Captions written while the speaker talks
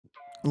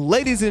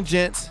ladies and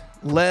gents,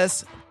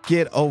 let's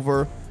get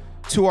over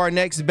to our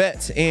next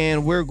bets,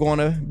 and we're going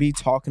to be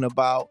talking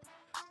about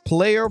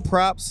player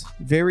props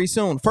very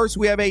soon. First,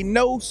 we have a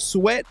no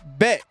sweat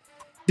bet.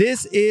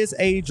 This is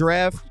a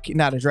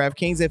not a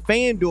DraftKings, a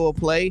Fanduel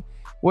play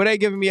where they're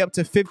giving me up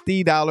to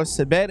 $50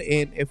 to bet,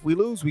 and if we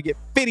lose, we get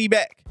 50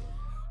 back.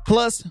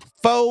 Plus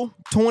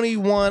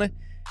 421.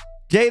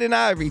 Jaden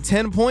Ivey,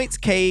 10 points.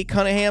 Cade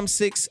Cunningham,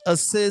 6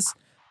 assists.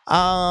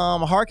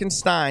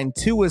 Harkenstein,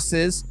 2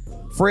 assists.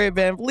 Fred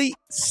VanVleet,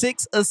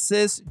 6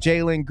 assists.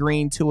 Jalen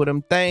Green, 2 of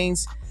them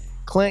things.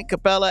 Clint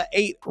Capella,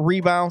 8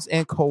 rebounds.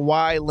 And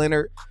Kawhi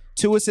Leonard,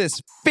 2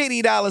 assists.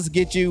 $50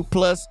 get you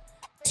plus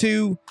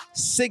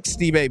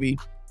 260, baby.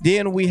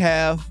 Then we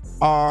have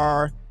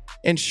our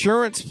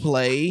insurance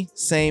play,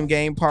 same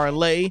game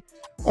parlay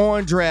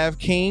on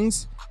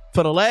DraftKings.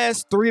 For the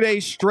last 3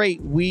 days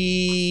straight,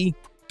 we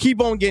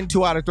keep on getting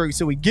 2 out of 3.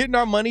 So we getting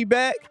our money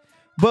back,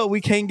 but we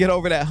can't get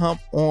over that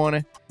hump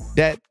on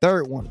that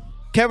third one.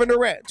 Kevin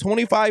Durant,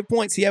 25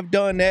 points. He have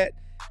done that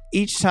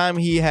each time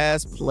he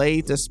has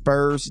played the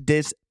Spurs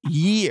this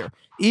year.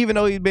 Even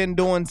though he's been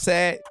doing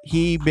sad,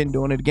 he been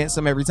doing it against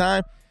them every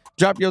time.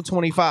 Drop your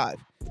 25.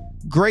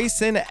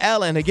 Grayson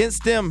Allen,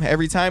 against them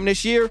every time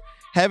this year.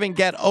 Haven't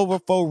got over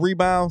 4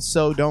 rebounds,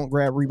 so don't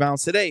grab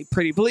rebounds today.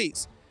 Pretty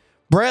please.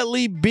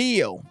 Bradley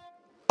Beal,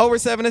 over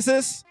 7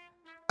 assists.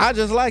 I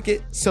just like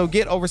it, so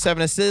get over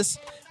 7 assists.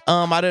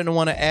 I didn't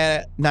want to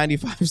add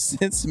 95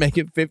 cents to make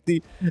it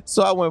 50,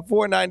 so I went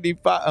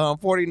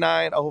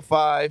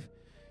 49.05.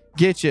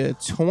 Get you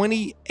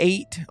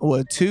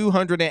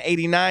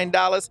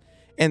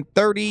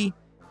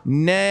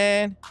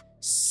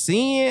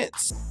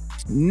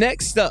 $289.39.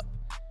 Next up,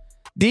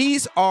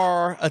 these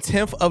are a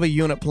tenth of a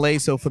unit play,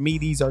 so for me,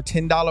 these are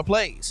 $10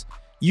 plays.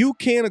 You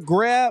can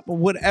grab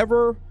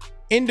whatever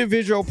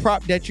individual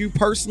prop that you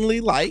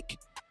personally like.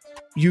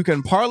 You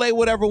can parlay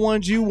whatever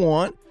ones you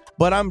want,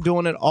 but I'm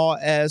doing it all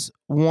as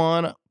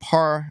one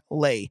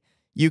parlay.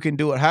 You can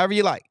do it however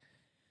you like.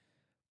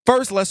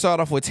 First, let's start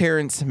off with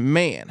Terrence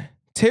Mann.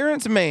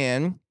 Terrence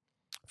Mann,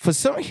 for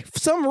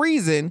some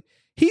reason,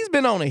 he's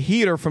been on a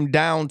heater from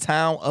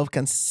downtown of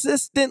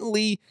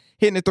consistently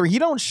hitting the three. He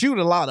don't shoot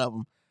a lot of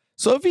them.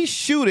 So if he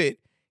shoot it,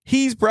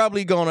 he's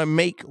probably going to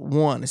make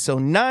one. So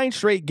 9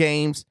 straight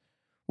games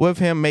with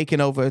him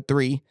making over a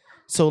 3.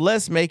 So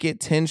let's make it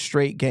 10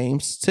 straight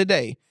games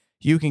today.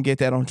 You can get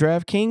that on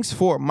DraftKings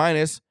for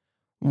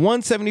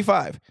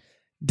 -175.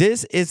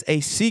 This is a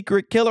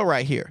secret killer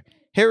right here.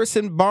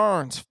 Harrison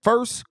Barnes,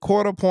 first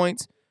quarter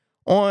points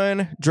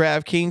on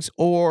DraftKings,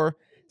 or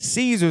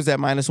Caesars at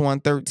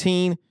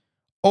 -113,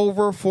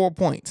 over 4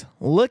 points.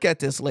 Look at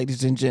this,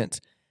 ladies and gents.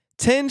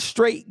 10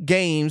 straight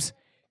games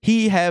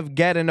he have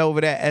gotten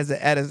over that as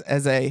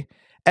a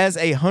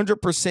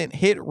 100%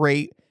 hit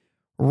rate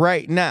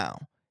right now.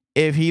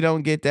 If he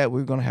don't get that,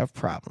 we're going to have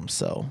problems.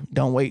 So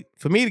don't wait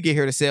for me to get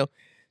here to sell.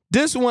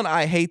 This one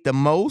I hate the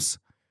most.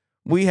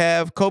 We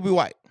have Kobe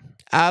White.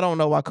 I don't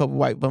know why Kobe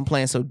White been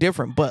playing so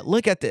different, but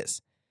look at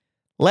this.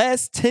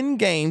 Last 10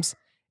 games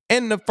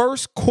in the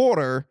first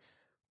quarter,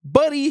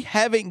 Buddy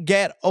haven't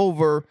got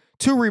over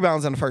 2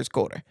 rebounds in the first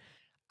quarter.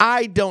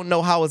 I don't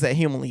know how is that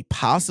humanly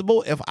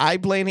possible. If I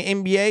play in the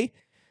NBA,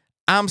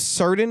 I'm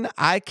certain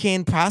I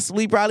can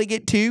probably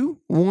get 2,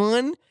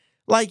 1.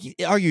 Like,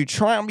 are you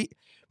trying me?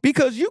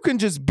 Because you can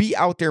just be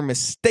out there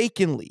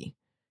mistakenly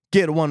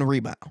get 1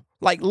 rebound.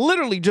 Like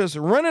literally just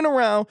running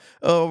around,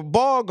 a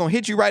ball gonna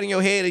hit you right in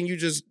your head and you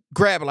just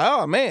grab it like,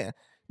 oh man.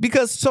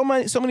 Because so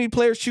many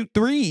players shoot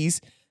threes,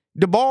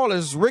 the ball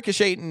is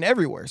ricocheting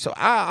everywhere. So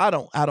I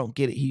don't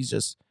get it. He's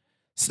just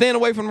staying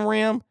away from the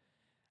rim.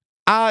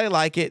 I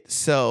like it,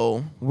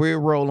 so we're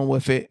rolling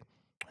with it.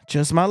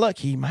 Just my luck.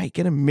 He might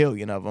get 1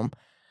 million of them.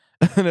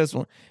 This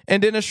one.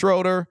 And Dennis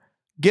Schroeder,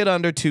 get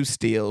under 2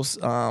 steals.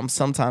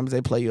 Sometimes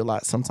they play you a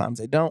lot. Sometimes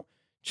they don't.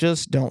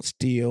 Just don't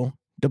steal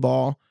the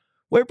ball.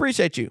 We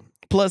appreciate you.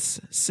 Plus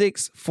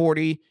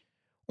 640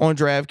 on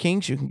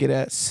DraftKings. You can get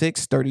at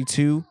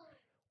 632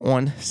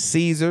 on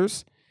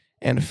Caesars.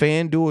 And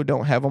FanDuel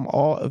don't have them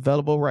all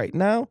available right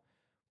now,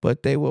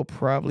 but they will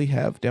probably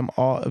have them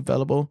all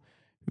available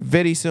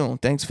very soon.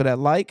 Thanks for that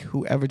like,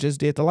 whoever just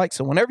did the like.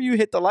 So whenever you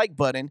hit the like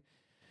button,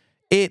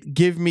 it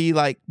give me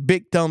like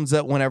big thumbs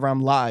up whenever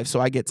I'm live, so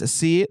I get to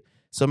see it.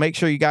 So make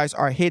sure you guys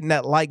are hitting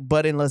that like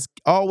button. Let's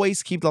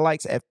always keep the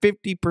likes at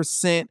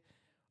 50%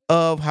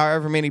 of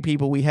however many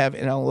people we have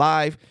in our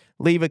live.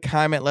 Leave a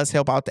comment. Let's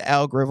help out the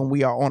algorithm.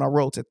 We are on our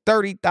road to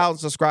 30,000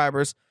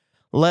 subscribers.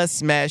 Let's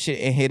smash it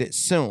and hit it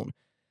soon.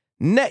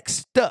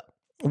 Next up,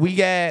 we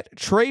got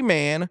Trey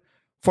Mann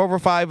for over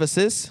 5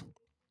 assists.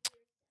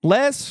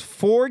 Last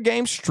 4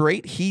 games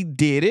straight, he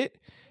did it.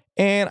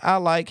 And I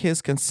like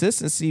his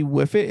consistency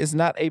with it. It's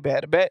not a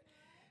bad bet.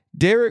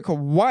 Derek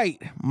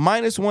White,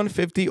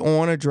 -150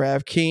 on a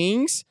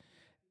DraftKings.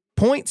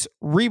 Points,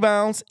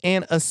 rebounds,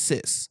 and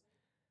assists.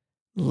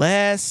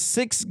 Last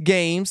 6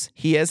 games,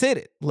 he has hit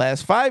it.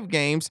 Last 5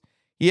 games,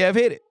 he have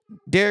hit it.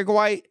 Derek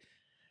White,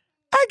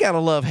 I got a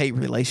love-hate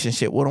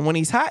relationship with him. When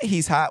he's hot,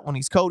 he's hot. When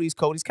he's cold, he's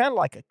cold. He's kind of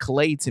like a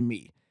Clay to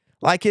me.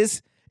 Like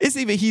it's It's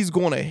either he's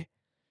going to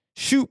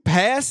shoot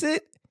past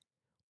it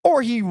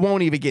or he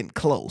won't even get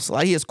close.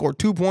 Like he'll score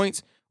 2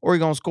 points or he's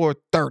going to score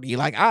 30.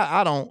 Like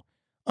I don't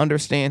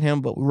understand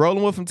him, but we're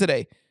rolling with him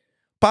today.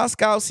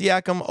 Pascal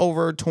Siakam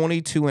over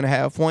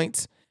 22.5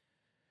 points.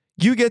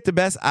 You get the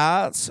best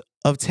odds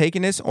of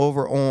taking this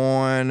over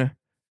on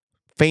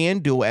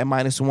FanDuel at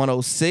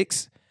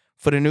 -106.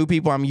 For the new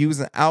people, I'm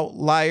using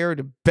Outlier,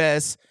 the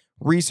best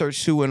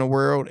research tool in the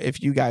world.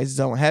 If you guys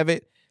don't have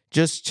it,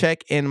 just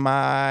check in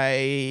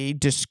my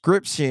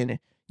description.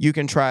 You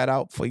can try it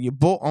out for your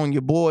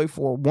boy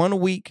for 1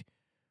 week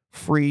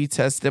free.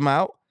 Test them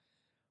out.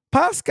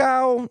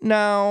 Pascal,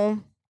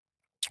 now,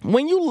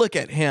 when you look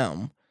at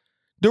him,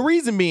 the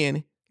reason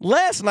being,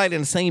 last night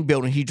in the same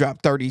building, he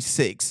dropped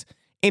 36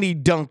 and he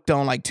dunked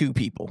on like 2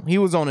 people. He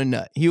was on a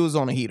nut. He was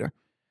on a heater.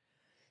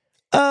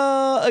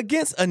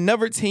 Against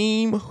another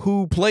team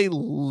who play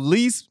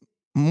less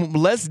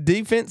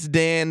defense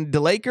than the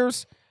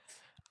Lakers,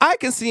 I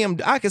can see him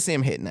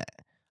hitting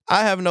that.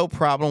 I have no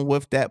problem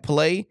with that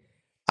play.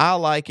 I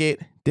like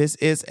it. This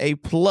is a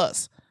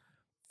plus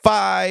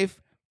 5,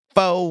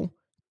 4,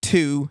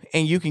 2,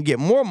 and you can get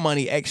more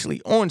money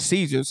actually on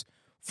Caesars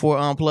for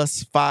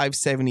plus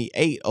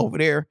 578 over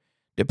there,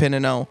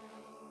 depending on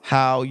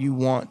how you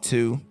want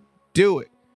to do it.